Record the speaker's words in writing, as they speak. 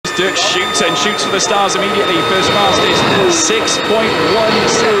Dirk shoots for the stars immediately. First fastest, 6.1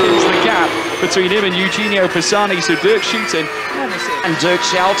 seconds the gap between him and Eugenio Pisani. So Dirk shooting. And Dirk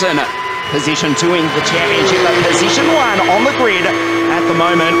Shelton, position 2 in the championship, but position 1 on the grid at the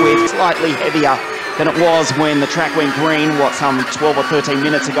moment, with slightly heavier than it was when the track went green, some 12 or 13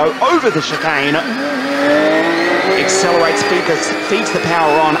 minutes ago, over the chicane. Accelerates, feeds the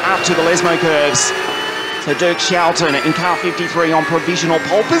power on up to the Lesmo curves. So Dirk Shelton in car 53 on provisional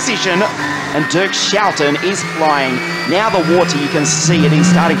pole position, and Dirk Shelton is flying. Now the water, you can see it is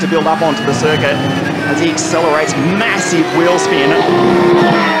starting to build up onto the circuit as he accelerates, massive wheel spin.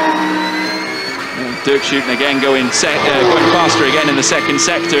 Dirk shooting again, going faster again in the second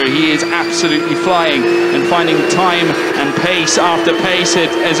sector. He is absolutely flying and finding time and pace after pace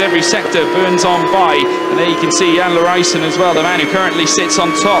as every sector burns on by. And there you can see Jan Larijsen as well, the man who currently sits on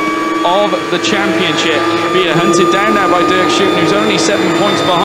top of the championship, being hunted down now by Dirk Shelton, who's only 7 points behind.